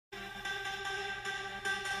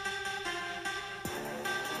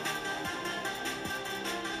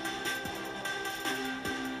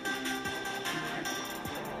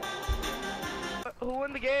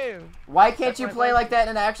won the game? Why can't you play like that in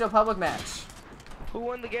an actual public match? Who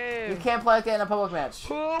won the game? You can't play like that in a public match.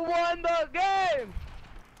 Who won the game?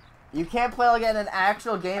 You can't play like that in an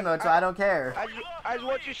actual game mode, so I don't care. I just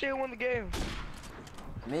want you to say who won the game.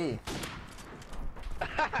 Me.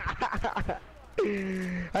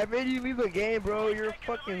 I made you leave the game, bro. You're a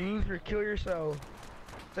fucking loser. Kill yourself.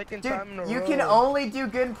 Second Dude, time in a row. you can only do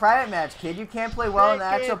good in private match, kid. You can't play well in the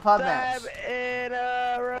actual pub match.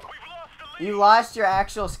 You lost your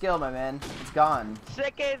actual skill, my man. It's gone.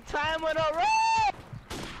 Second time in a row.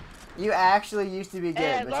 You actually used to be good,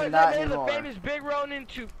 Hey, but you're not anymore. The famous Big Ronin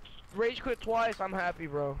to rage quit twice. I'm happy,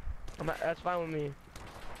 bro. That's fine with me.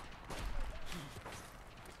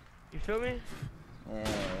 You feel me?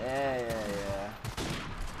 Yeah.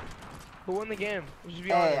 Who won the game?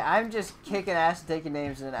 Hey, I'm just kicking ass and taking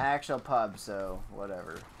names in an actual pub, so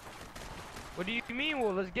whatever. What do you mean?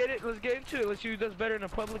 Well, let's get it. Let's get into it. Let's see who does better in a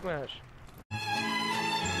public match.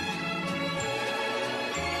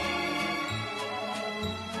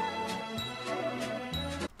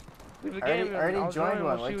 Leave the game. I already joined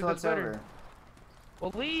one. Wait till it's over.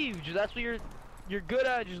 Well, leave. That's what you're good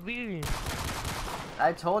at. Just leave.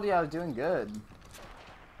 I told you I was doing good.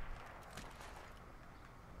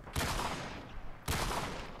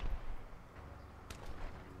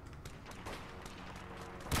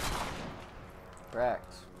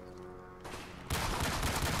 Correct.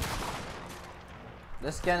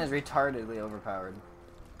 This gun is retardedly overpowered.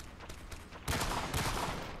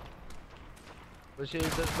 Let's see who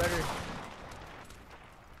does better.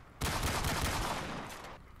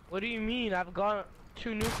 What do you mean? I've got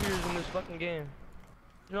 2 nuclears in this fucking game.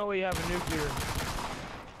 There's no way you have a nuclear.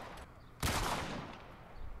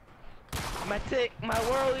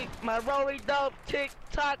 My rolly dope tick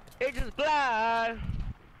tock, it just glide.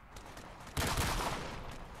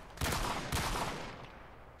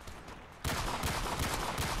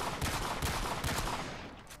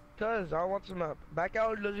 Cuz I want some back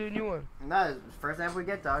out. Let's do a new one. No, first time we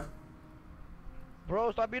get, dog.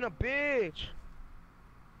 Bro, stop being a bitch.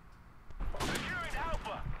 Securing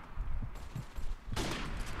Alpha.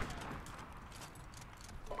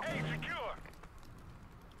 Hey, secure.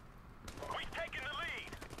 We taking the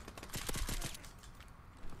lead.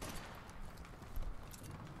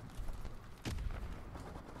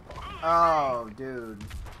 Oh, dude.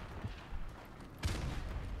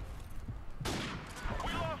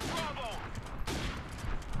 We lost Bravo.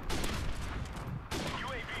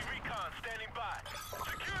 UAV recon standing by.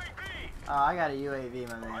 Securing B. Oh, I got a UAV,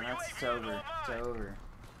 my man. That's over. It's over.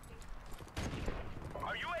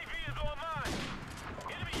 Our UAV is online.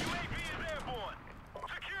 Enemy UAV is airborne.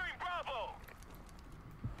 Securing Bravo.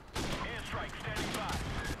 Airstrike standing by.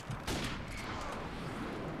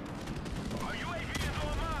 Our UAV is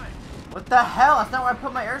online. What the hell? That's not where I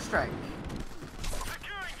put my airstrike.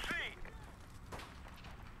 Securing C.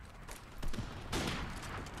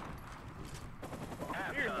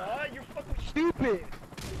 You're not. You're fucking stupid.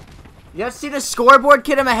 You don't see the scoreboard,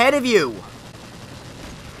 kid? I'm ahead of you.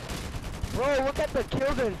 Bro, look at the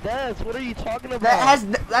kills and deaths. What are you talking about?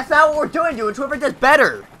 That's not what we're doing, dude. It's whoever does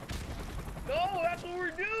better. No, that's what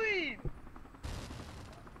we're doing.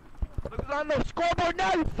 Look on the scoreboard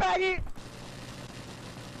now, you faggot.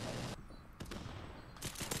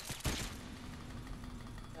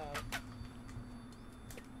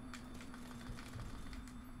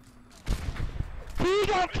 He's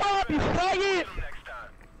on top, you faggot.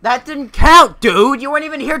 That didn't count, dude. You weren't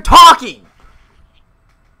even here talking.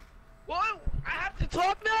 What? I have to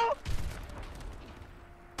talk now?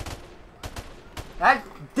 That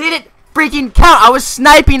didn't freaking count. I was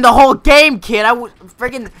sniping the whole game, kid. I was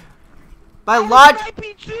freaking... By logic...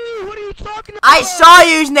 sniping too. What are you talking about? I saw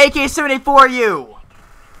you using AK-74, you.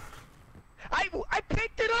 I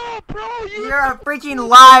picked it up, bro. You're a freaking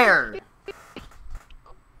liar.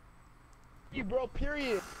 You, bro,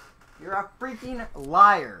 period. You're a freaking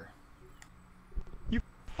liar. You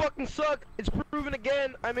fucking suck. It's proven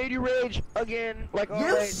again. I made you rage again. Like You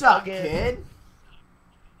always, suck, again. kid.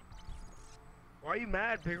 Why are you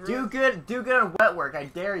mad, Big Do good on wet work. I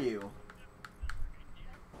dare you.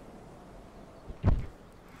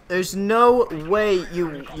 There's no way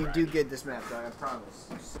you do good this map, dog. I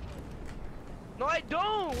promise. No, I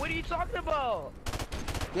don't. What are you talking about?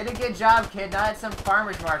 Get a good job, kid. Not at some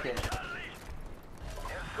farmer's market.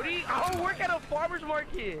 What do you? I don't work at a farmer's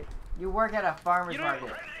market. You work at a farmer's You don't-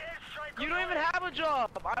 market. You don't even have a job.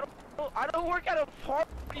 I don't work at a farm.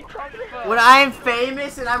 What are you talking about? When I'm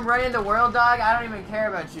famous and I'm running the world, dog, I don't even care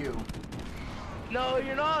about you. No,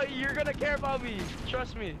 you're not. You're gonna care about me.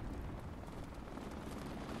 Trust me.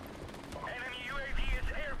 Enemy UAV is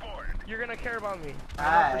airborne. You're gonna care about me. I know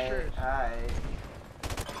for Alright, sure. alright.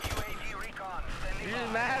 You're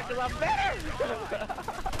just mad because I'm better.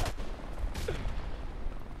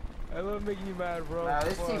 I love making you mad, bro. Wow,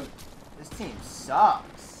 this team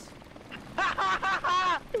sucks.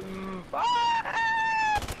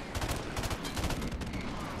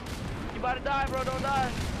 You about to die, bro. Don't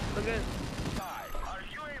die. Look at. Our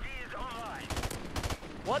UAV is online.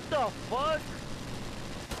 What the fuck?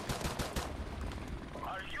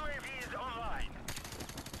 Our UAV is online.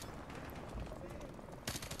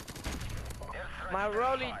 Airstrike My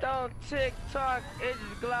rolly identified. don't tick tock, it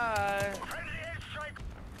just glide. Friendly airstrike.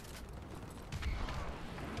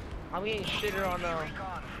 I'm getting shitted on now.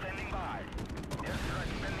 Recon standing by.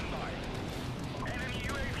 Airstrike standing by. Enemy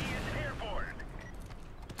UAV is airborne.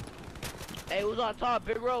 Hey, who's on top,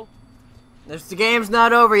 big bro? The game's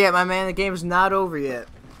not over yet, my man. The game's not over yet.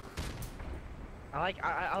 I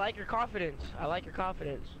like your confidence. I like your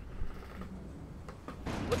confidence.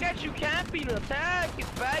 Look at you camping attack, you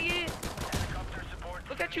faggot. Helicopter support.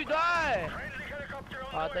 Look at you die. Friendly helicopter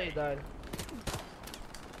Oh, on I the thought way. you died.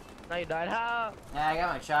 Now you died. How? Yeah, I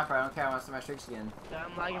got my chopper. I don't care. I want to see my streaks again. Yeah,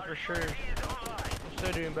 I'm lagging for sure. UAV is online. I'm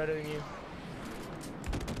still doing better than you.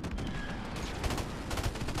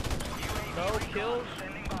 No kills.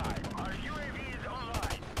 Standing by. Our UAV is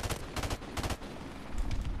online.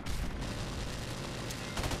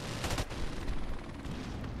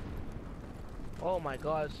 Oh my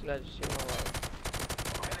god, this guy's just seeing my life.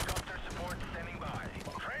 Helicopter support standing by.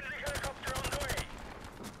 Friendly helicopter on the way.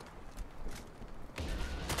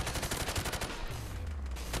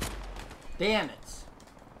 Damn it.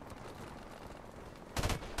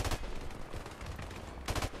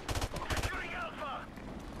 Securing Alpha.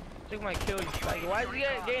 Took my kill, you faggot. Why is he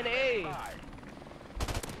getting A? We are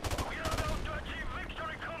about to achieve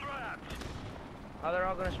victory, comrades. Oh, they're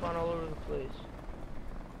all gonna spawn all over the place.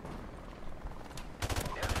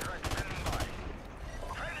 Airstrike standing by.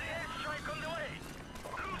 Friendly airstrike on the way.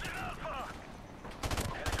 Losing Alpha.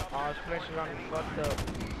 Oh, this connection got me fucked up.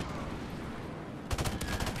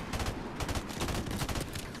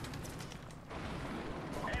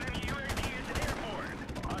 Enemy UAV is airborne.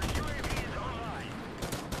 Our UAV is online.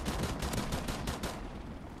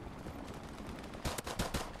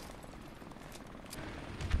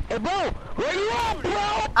 Hey, bro, where you at,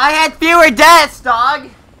 bro? I had fewer deaths, dog.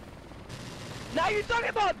 Now you're talking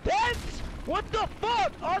about deaths? What the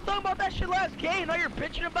fuck? I was talking about that shit last game. Now you're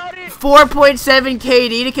bitching about it? 4.7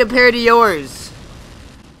 KD to compare to yours.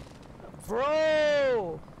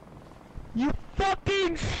 Bro, you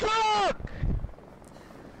fucking suck.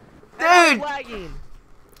 Dude, I'm lagging.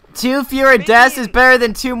 2 fewer deaths is better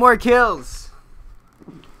than 2 more kills.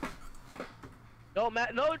 No,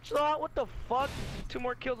 Matt, no, it's not. What the fuck? 2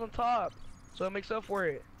 more kills on top. So it makes up for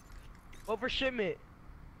it. Go for shipment.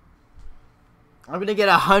 I'm gonna get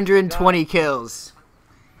 120 kills.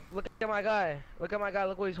 Look at my guy. Look at my guy.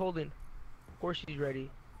 Look what he's holding. Of course he's ready.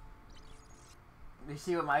 You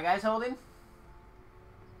see what my guy's holding?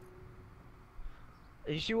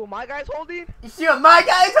 You see what my guy's holding? You see what my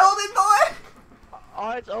guy's holding, boy? Oh,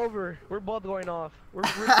 it's over. We're both going off. We're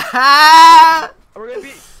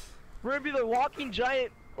gonna be the walking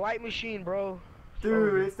giant light machine, bro.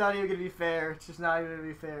 Dude, it's not even gonna be fair. It's just not even gonna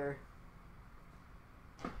be fair.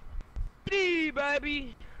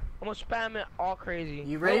 Baby. I'm gonna spam it all crazy.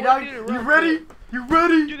 You ready, Oh, dog? dude, You run ready? to- You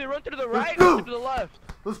ready? Do they run to the Let's right go. or to the left?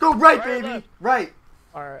 Let's go right, Right or baby. left? Right.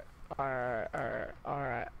 Alright, alright, alright,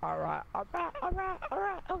 alright, alright, alright, alright,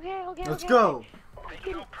 alright, okay, okay, Let's okay. go. Take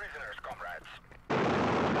no prisoners,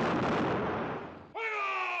 comrades.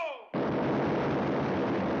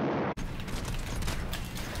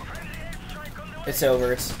 It's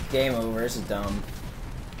over. It's game over. This is dumb.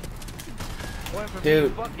 Went for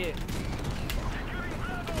Dude. Fuck it.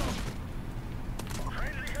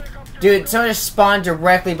 Dude, someone just spawned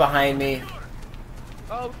directly behind me.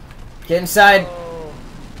 Oh. Get inside. Oh.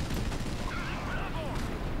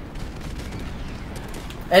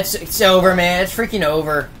 It's over, man. It's freaking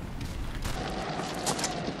over.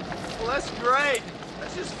 Well, that's great.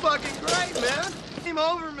 That's just fucking great, man. Game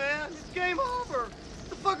over, man. It's game over. What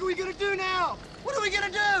the fuck are we gonna do now? What are we gonna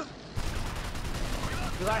do?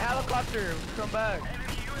 We got a helicopter. Come back.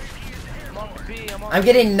 I'm on B. I'm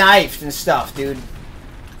getting knifed and stuff, dude.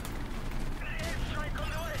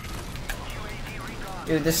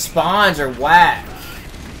 Dude, the spawns are whack.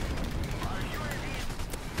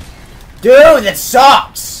 Dude, that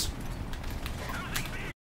sucks.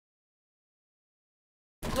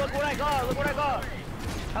 Look what I got. Look what I got.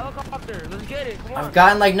 Helicopter. Let's get it. Come on. I've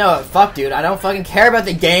gotten like, no, fuck, dude. I don't fucking care about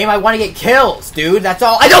the game. I want to get kills, dude. That's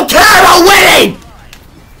all. I don't care about winning!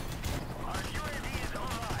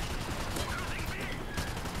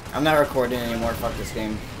 I'm not recording anymore. Fuck this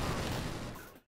game.